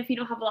fun, even if you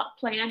don't have a lot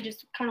planned.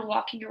 Just kind of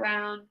walking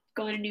around,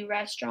 going to new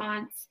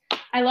restaurants.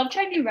 I love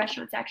trying new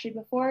restaurants. Actually,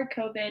 before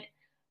COVID,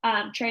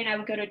 Trey and I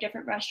would go to a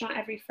different restaurant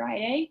every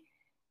Friday,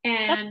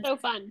 That's and so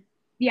fun.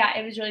 yeah,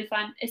 it was really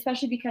fun,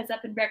 especially because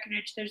up in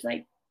Breckenridge, there's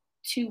like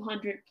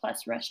 200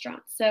 plus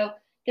restaurants. So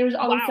there was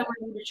always Wow. somewhere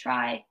new to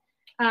try.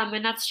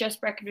 And that's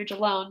just Breckenridge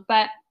alone.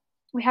 But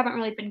we haven't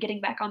really been getting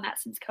back on that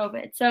since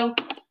COVID. So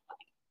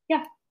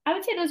yeah, I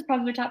would say those are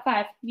probably my top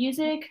 5: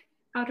 music,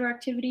 outdoor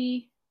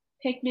activity,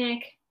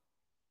 picnic,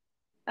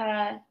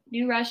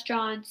 new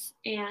restaurants,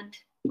 and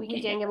weekend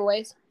Weekend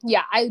getaway. giveaways.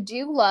 Yeah, I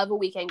do love a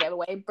weekend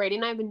getaway. Brady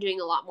and I have been doing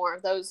a lot more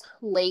of those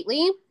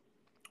lately,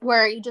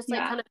 where you just like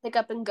Yeah, kind of pick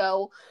up and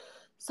go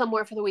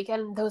somewhere for the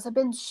weekend. And those have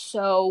been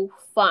so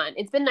fun.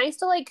 It's been nice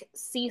to like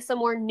see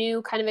somewhere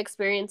new, kind of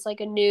experience like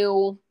a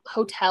new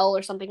hotel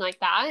or something like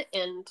that.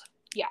 And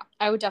yeah,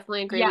 I would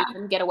definitely agree. yeah,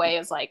 Weekend getaway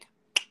is like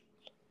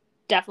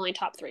definitely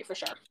top 3 for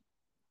sure.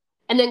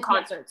 And then yeah,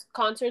 concerts.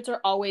 Concerts are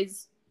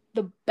always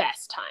the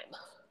best time.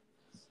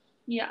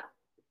 yeah.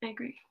 I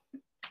agree.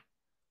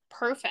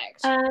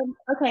 Perfect.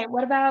 Okay,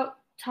 what about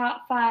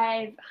top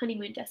 5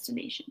 honeymoon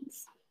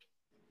destinations?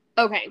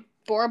 Okay,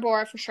 Bora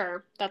Bora for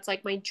sure. That's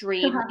like my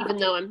dream, even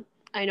though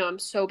I know I'm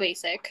so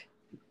basic.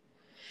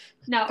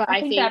 No, But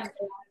I think that everybody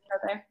wants to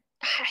go there.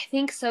 I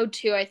think so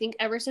too. I think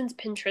ever since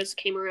Pinterest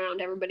came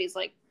around, everybody's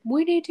like,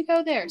 we need to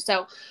go there.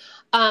 So,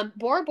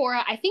 Bora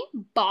Bora, I think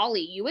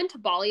Bali. You went to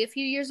Bali a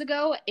few years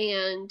ago,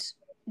 and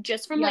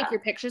just from like Yeah, your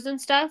pictures and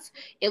stuff,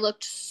 it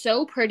looked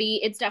so pretty.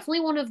 It's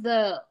definitely one of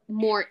the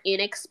more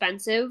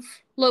inexpensive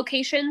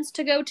locations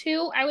to go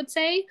to, I would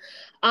say.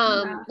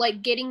 yeah,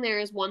 Like getting there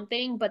is one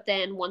thing, but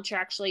then once you're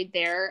actually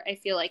there, I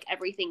feel like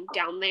everything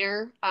down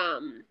there,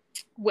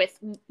 with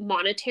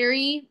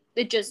monetary,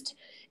 it just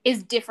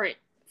is different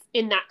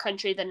in that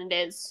country than it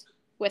is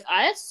with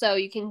us. So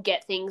you can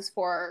get things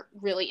for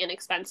really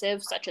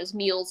inexpensive, such as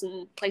meals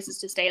and places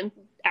to stay and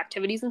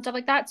activities and stuff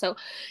like that. So I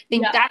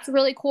think yeah, that's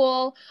really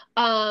cool.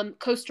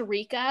 Costa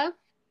Rica.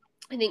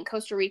 I think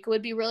Costa Rica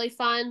would be really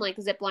fun, like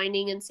zip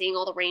lining and seeing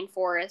all the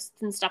rainforests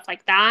and stuff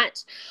like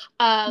that.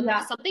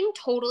 yeah. Something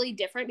totally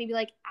different, maybe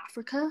like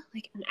Africa,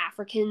 like an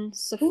African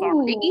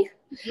safari. Ooh,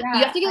 You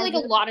have yeah, to get I like a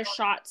really. lot of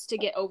shots to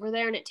get over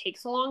there, and it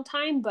takes a long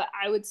time, but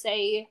I would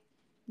say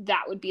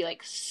that would be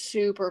like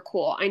super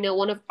cool. I know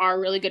one of our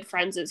really good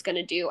friends is going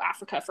to do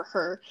Africa for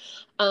her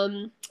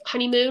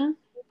honeymoon.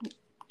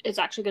 It's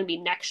actually going to be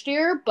next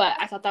year, but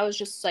I thought that was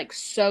just like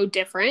so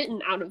different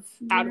and out of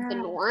the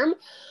Yeah, norm.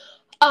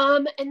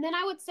 And then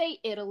I would say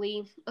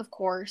Italy, of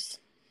course.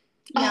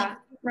 yeah,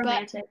 But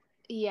romantic.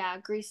 yeah,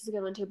 Greece is a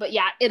good one too. But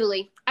yeah,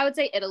 Italy. I would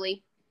say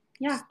Italy.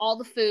 Yeah. Just all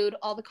the food,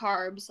 all the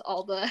carbs,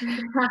 all the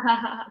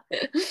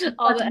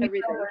all Watch the me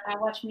everything. over,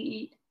 not watch me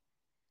eat.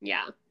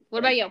 Yeah. What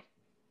about you?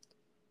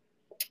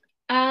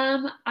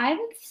 I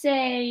would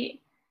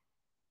say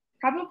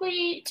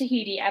probably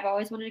Tahiti. I've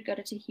always wanted to go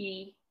to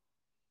Tahiti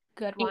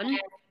Good and, one.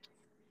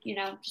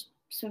 just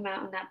swim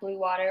out in that blue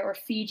water, or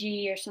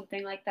Fiji or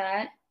something like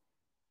that.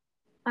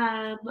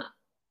 Um,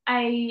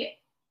 I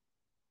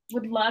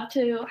would love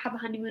to have a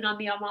honeymoon on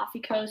the Amalfi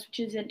Coast, which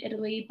is in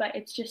Italy, but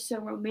it's just so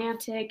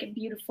romantic and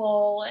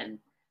beautiful and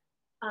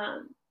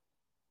um,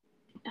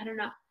 I don't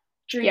know,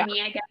 Yeah.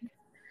 dreamy, I guess.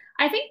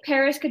 I think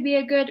Paris could be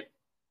a good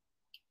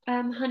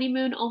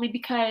honeymoon only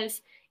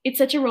because it's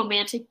such a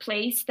romantic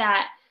place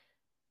that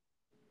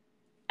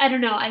I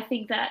don't know. I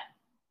think that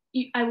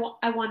I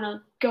want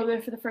to go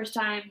there for the first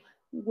time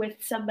with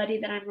somebody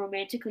that I'm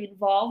romantically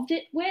involved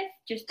with,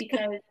 just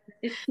because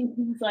it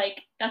seems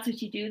like that's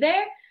what you do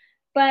there.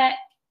 But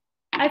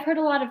I've heard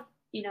a lot of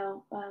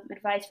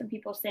advice from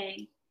people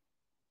saying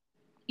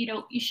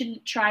you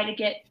shouldn't try to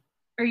get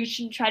or you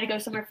shouldn't try to go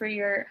somewhere for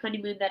your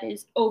honeymoon that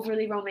is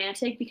overly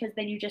romantic, because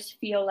then you just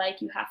feel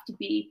like you have to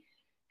be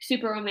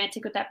super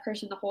romantic with that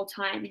person the whole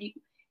time, and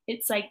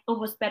it's like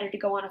almost better to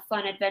go on a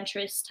fun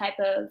adventurous type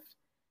of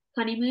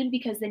honeymoon,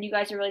 because then you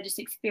guys are really just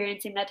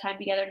experiencing that time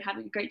together and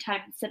having a great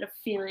time, instead of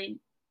feeling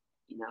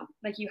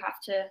like you have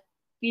to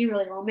be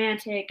really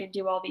romantic and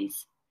do all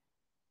these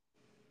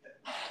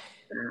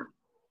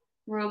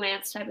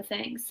romance type of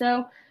things.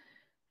 So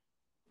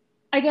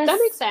I guess that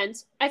makes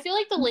sense. I feel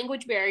like the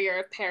language barrier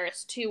of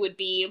Paris too would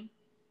be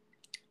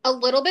a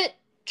little bit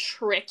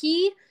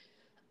tricky,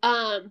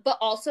 but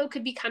also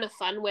could be kind of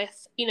fun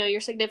with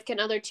your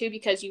significant other too,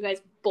 because you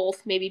guys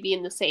both maybe be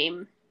in the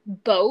same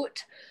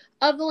boat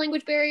of the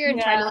language barrier and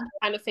trying to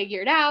kind of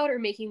figure it out, or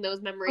making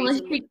those memories.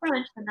 Unless you speak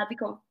French, then that'd be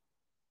cool.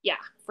 Yeah,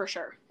 for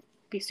sure.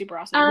 Be super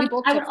awesome. We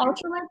both I would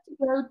also like to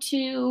go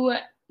to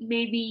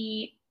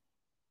maybe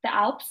the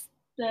Alps,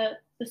 the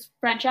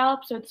French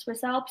Alps or the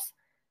Swiss Alps.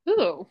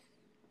 Ooh.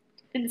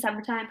 In the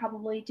summertime,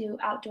 probably do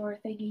outdoor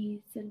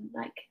thingies and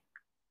like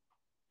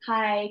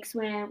hike,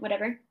 swim,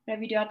 whatever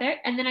you do out there.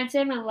 And then I'd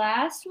say my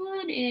last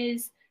one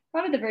is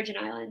probably the Virgin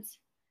Islands.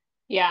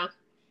 Yeah.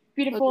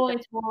 Beautiful,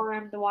 it's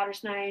warm, the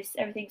water's nice,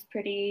 everything's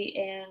pretty,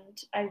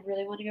 and I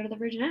really want to go to the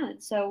Virgin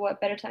Islands. So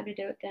what better time to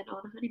do it than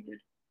on a honeymoon?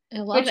 I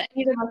love it.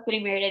 Neither of us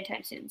getting married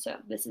anytime soon, so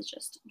this is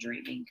just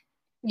dreaming.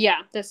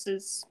 Yeah, this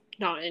is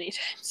not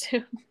anytime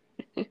soon.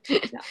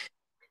 No.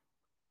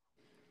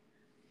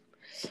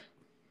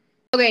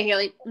 Okay,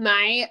 Haley,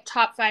 my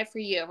top 5 for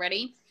you.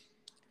 Ready?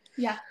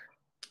 Yeah.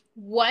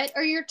 What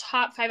are your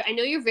top 5? I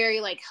know you're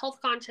very like health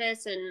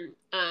conscious, and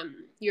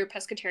you're a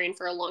pescatarian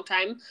for a long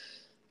time.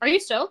 Are you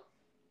still?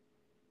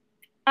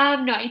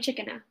 No, I eat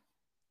chicken now.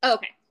 Oh,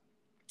 okay.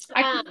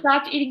 I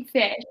stopped eating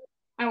fish.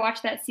 I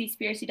watched that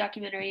Seaspiracy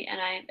documentary, and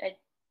I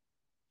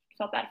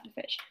felt bad for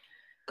the fish.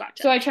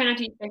 Gotcha. So I try not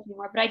to eat fish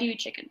anymore, but I do eat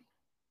chicken.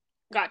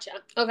 Gotcha.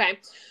 Okay.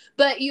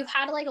 But you've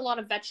had like a lot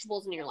of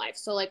vegetables in your life.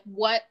 So like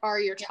what are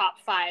your top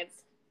 5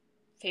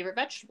 favorite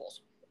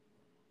vegetables?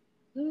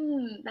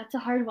 That's a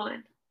hard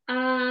one.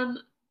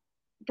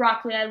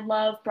 Broccoli. I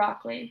love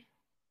broccoli.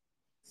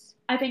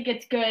 I think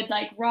it's good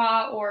like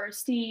raw or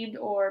steamed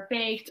or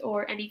baked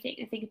or anything.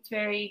 I think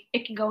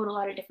it can go in a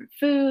lot of different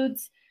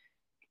foods.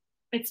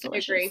 It's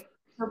delicious. I agree.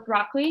 So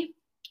broccoli,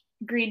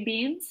 green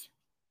beans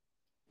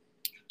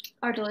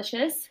are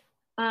delicious.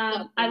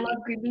 I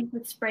love green beans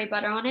with spray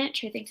butter on it.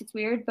 Trey thinks it's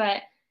weird,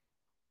 but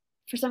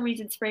for some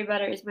reason, spray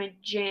butter is my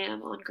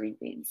jam on green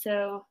beans.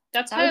 So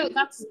that's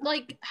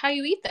like how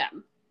you eat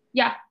them.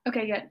 Yeah.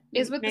 Okay. Good.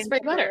 Is with the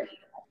spray butter.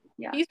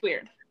 Yeah. He's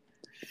weird.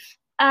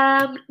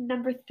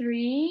 Number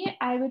 3,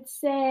 I would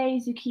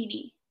say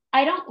zucchini.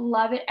 I don't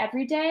love it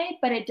every day,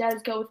 but it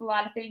does go with a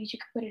lot of things. You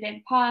can put it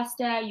in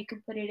pasta. You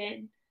can put it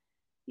in,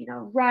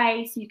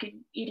 rice. You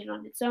can eat it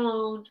on its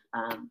own.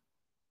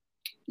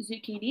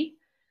 Zucchini.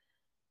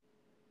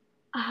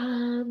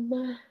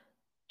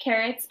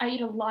 Carrots. I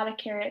eat a lot of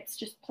carrots,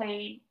 just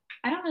plain.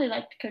 I don't really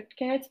like cooked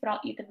carrots, but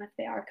I'll eat them if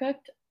they are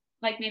cooked,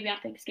 like maybe on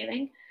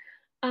Thanksgiving.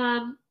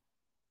 But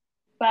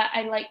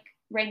I like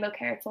rainbow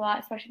carrots a lot,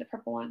 especially the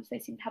purple ones. They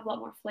seem to have a lot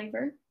more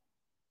flavor.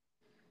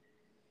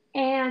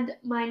 And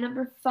my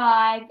number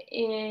 5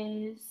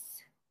 is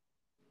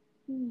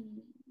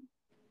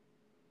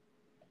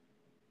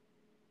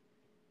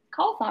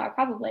cauliflower,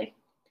 probably.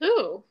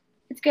 Ooh.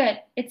 It's good.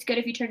 It's good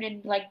if you turn it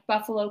into like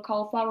buffalo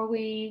cauliflower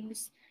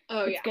wings.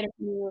 Oh, it's good if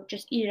you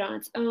just eat it on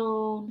its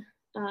own.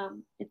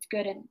 It's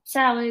good in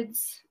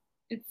salads.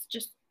 It's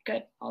just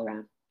good all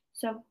around.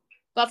 So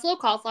buffalo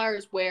cauliflower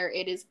is where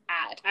it is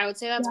at. I would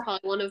say that's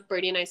probably one of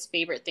Brady and I's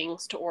favorite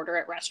things to order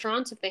at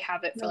restaurants if they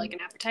have it for like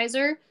an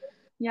appetizer.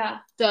 Yeah.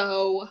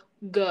 So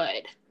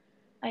good.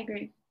 I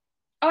agree.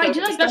 Oh, I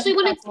do like especially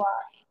when it's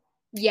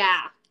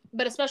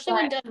but especially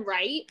when done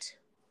right.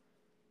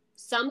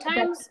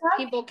 Sometimes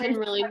people can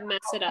really mess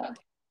it up.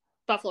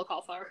 Buffalo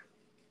cauliflower.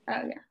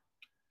 Oh yeah.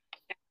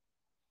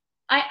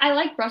 I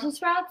like Brussels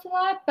sprouts a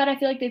lot, but I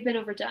feel like they've been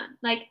overdone.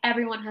 Like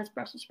everyone has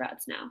Brussels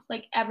sprouts now.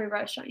 Like every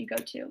restaurant you go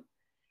to.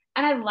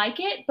 And I like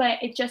it, but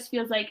it just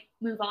feels like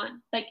move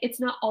on. Like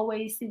it's not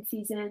always in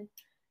season.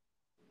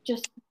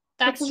 Just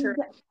that's true.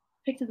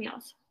 Pick something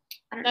else.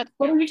 I don't know.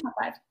 What are your top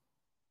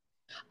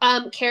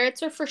 5?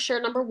 Carrots are for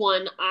sure number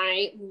 1.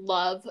 I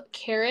love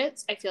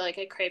carrots. I feel like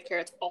I crave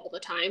carrots all the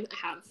time.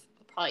 I'll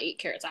probably eat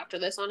carrots after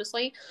this,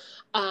 honestly.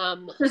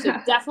 So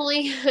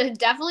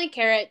definitely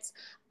carrots.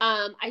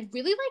 I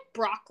really like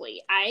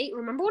broccoli. I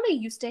remember when I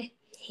used to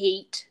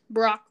hate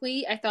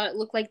broccoli. I thought it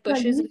looked like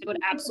bushes and I would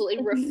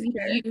absolutely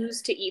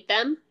refuse to eat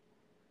them.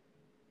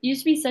 You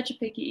used to be such a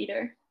picky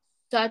eater.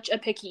 Such a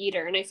picky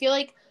eater. And I feel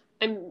like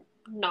I'm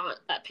not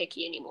that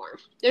picky anymore.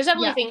 There's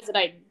definitely things that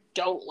I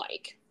don't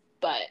like,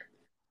 but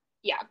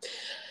Yeah.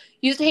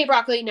 Used to hate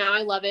broccoli. Now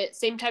I love it.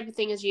 Same type of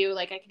thing as you.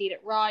 Like I could eat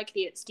it raw. I could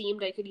eat it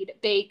steamed. I could eat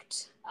it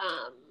baked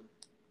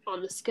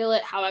on the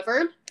skillet.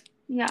 However,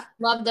 Yeah.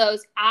 love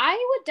those. I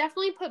would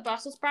definitely put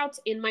Brussels sprouts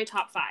in my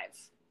top 5.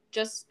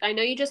 I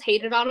know you just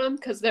hated on them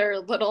because they're a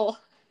little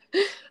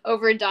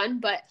overdone,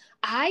 but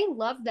I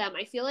love them.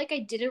 I feel like I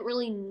didn't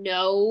really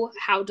know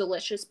how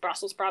delicious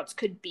Brussels sprouts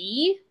could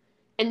be.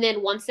 And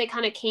then once they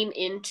kind of came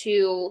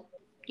into,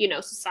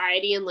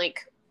 society and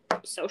like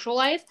social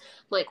life,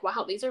 I'm like,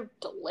 wow, these are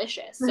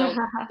delicious. So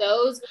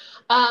those,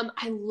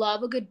 I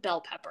love a good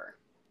bell pepper.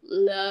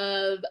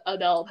 Love a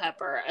bell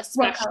pepper,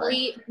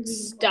 especially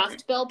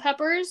stuffed bell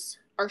peppers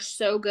are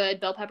so good.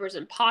 Bell peppers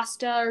and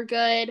pasta are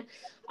good.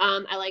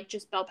 I like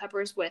just bell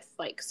peppers with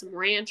like some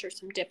ranch or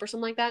some dip or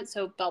something like that.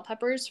 So bell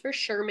peppers for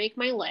sure make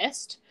my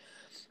list.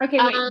 Okay,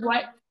 wait,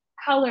 what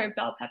color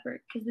bell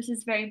pepper? Because this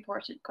is a very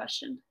important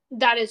question.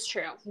 That is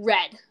true.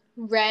 Red.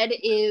 Red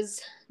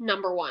is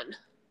number 1.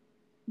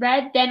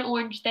 Red, then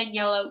orange, then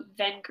yellow,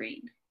 then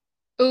green.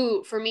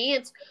 Ooh, for me,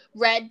 it's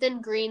red,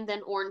 then green,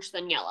 then orange,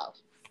 then yellow.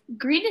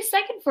 Green is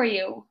second for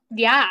you.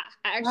 Yeah,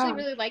 I actually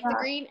really like the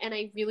green, and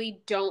I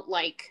really don't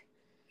like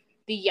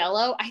the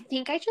yellow. I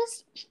think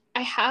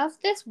I have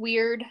this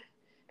weird,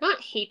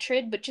 not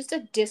hatred, but just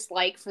a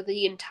dislike for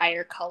the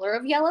entire color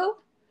of yellow.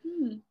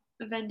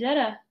 A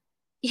vendetta.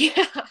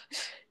 Yeah,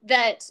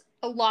 that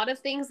a lot of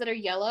things that are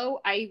yellow,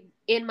 I,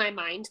 in my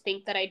mind,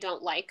 think that I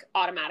don't like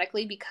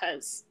automatically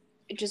because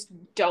I just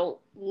don't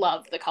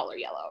love the color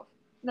yellow.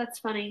 That's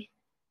funny.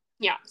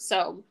 Yeah,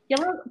 so.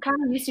 Yellow kind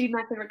of used to be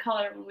my favorite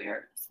color when we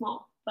were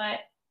small, but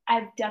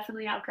I've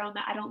definitely outgrown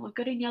that. I don't look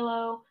good in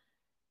yellow.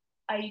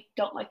 I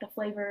don't like the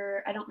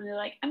flavor. I don't really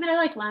like, I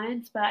like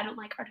lemons, but I don't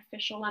like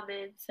artificial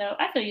lemons. So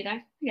I feel you there.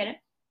 I get it.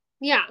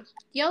 Yeah,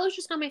 yellow is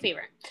just not my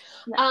favorite.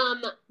 Yeah.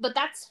 But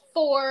that's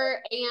 4,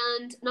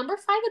 and number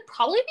 5 would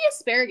probably be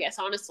asparagus.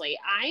 Honestly,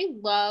 I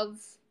love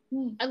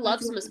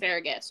some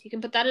asparagus. You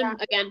can put that in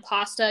again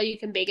pasta. You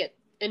can bake it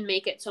and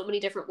make it so many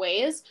different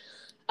ways.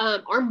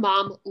 Our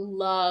mom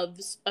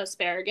loves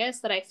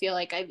asparagus. That I feel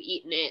like I've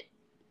eaten it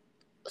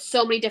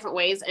so many different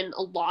ways and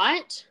a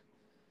lot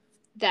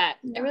that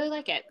I really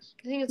like it.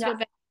 I think it's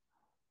good.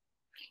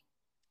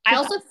 I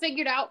also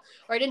figured out,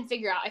 or I didn't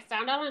figure out, I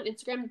found out on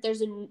Instagram that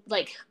there's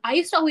I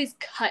used to always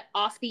cut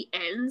off the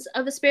ends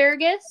of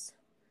asparagus.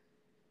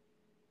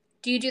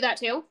 Do you do that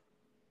too?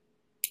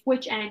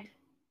 Which end?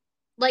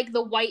 Like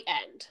the white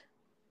end.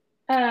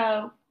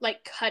 Oh.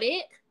 Like cut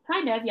it?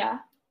 Kind of, yeah.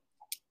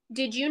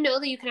 Did you know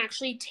that you can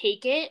actually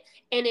take it,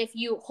 and if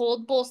you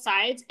hold both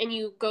sides and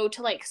you go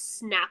to like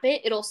snap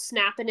it, it'll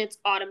snap and it's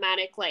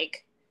automatic,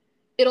 like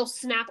it'll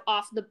snap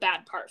off the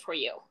bad part for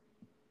you.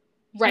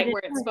 Right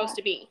where it's supposed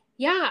to be.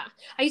 Yeah.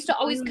 I used to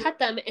always cut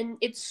them, and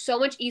it's so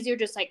much easier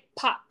just like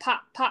pop,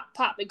 pop, pop,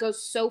 pop. It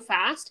goes so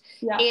fast.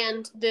 Yeah.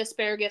 And the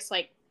asparagus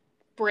like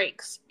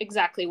breaks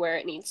exactly where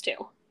it needs to.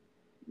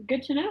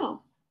 Good to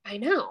know. I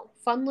know.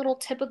 Fun little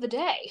tip of the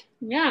day.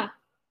 Yeah.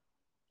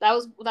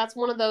 That's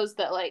one of those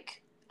that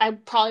like I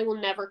probably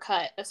will never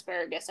cut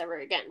asparagus ever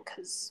again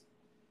because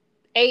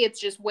it's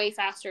just way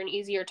faster and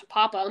easier to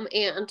pop them,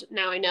 and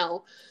now I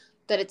know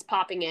that it's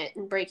popping it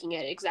and breaking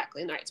it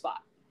exactly in the right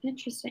spot.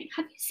 Interesting.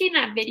 Have you seen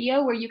that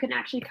video where you can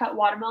actually cut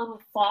watermelon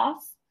with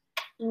floss?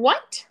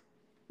 What?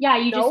 Yeah,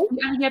 you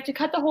have to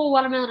cut the whole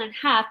watermelon in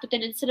half, but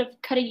then instead of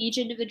cutting each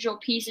individual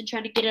piece and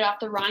trying to get it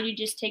off the rind, you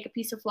just take a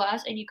piece of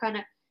floss and you kind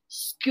of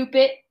scoop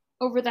it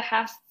over the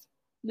half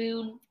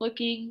moon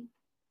looking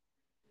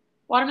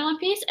watermelon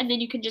piece, and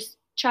then you can just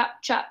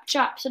chop, chop,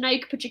 chop. So now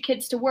you can put your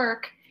kids to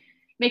work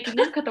making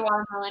them cut the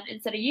watermelon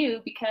instead of you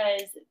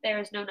because there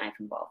is no knife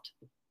involved.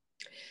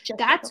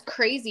 That's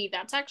crazy.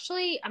 That's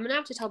actually, I'm gonna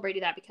have to tell Brady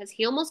that because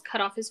he almost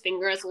cut off his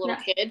finger as a little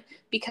kid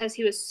because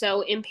he was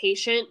so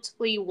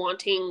impatiently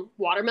wanting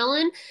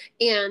watermelon.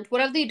 And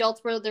one of the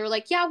adults they were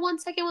like, yeah, one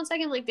second,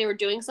 like they were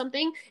doing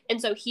something.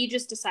 And so he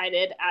just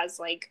decided as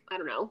like, I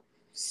don't know,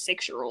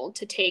 6-year-old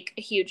to take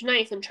a huge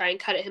knife and try and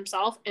cut it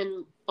himself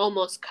and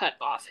almost cut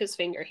off his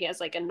finger. He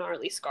has like a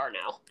gnarly scar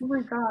now. Oh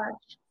my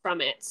gosh.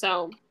 From it.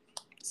 So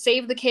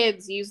save the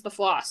kids, use the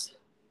floss.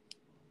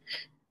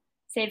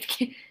 Save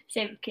kids,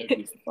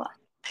 use the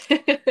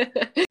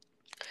floss.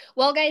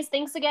 Well, guys,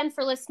 thanks again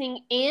for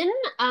listening in.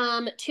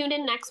 Tune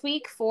in next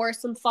week for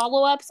some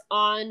follow-ups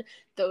on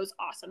those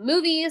awesome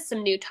movies,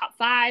 some new top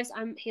 5s.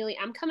 Haley,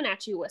 I'm coming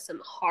at you with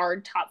some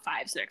hard top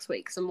 5s next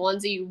week, some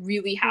ones that you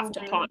really have to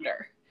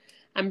ponder.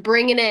 I'm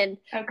bringing in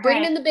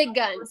the big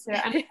guns.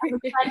 I'm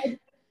excited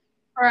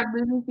for our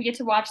movies we get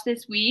to watch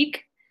this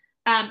week.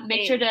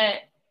 Make sure to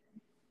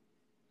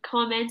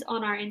comment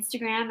on our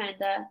Instagram and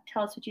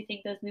tell us what you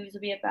think those movies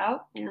will be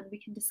about, and we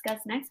can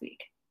discuss next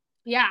week.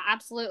 Yeah,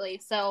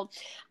 absolutely. So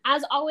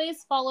as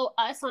always, follow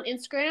us on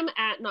Instagram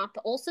at Not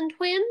the Olsen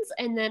Twins,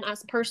 and then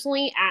us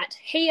personally at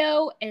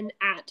Heyo and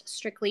at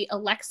Strictly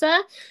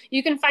Alexa.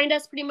 You can find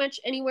us pretty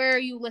much anywhere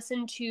you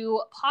listen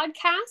to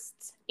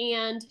podcasts,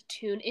 and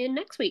tune in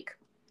next week.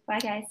 Bye,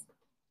 guys.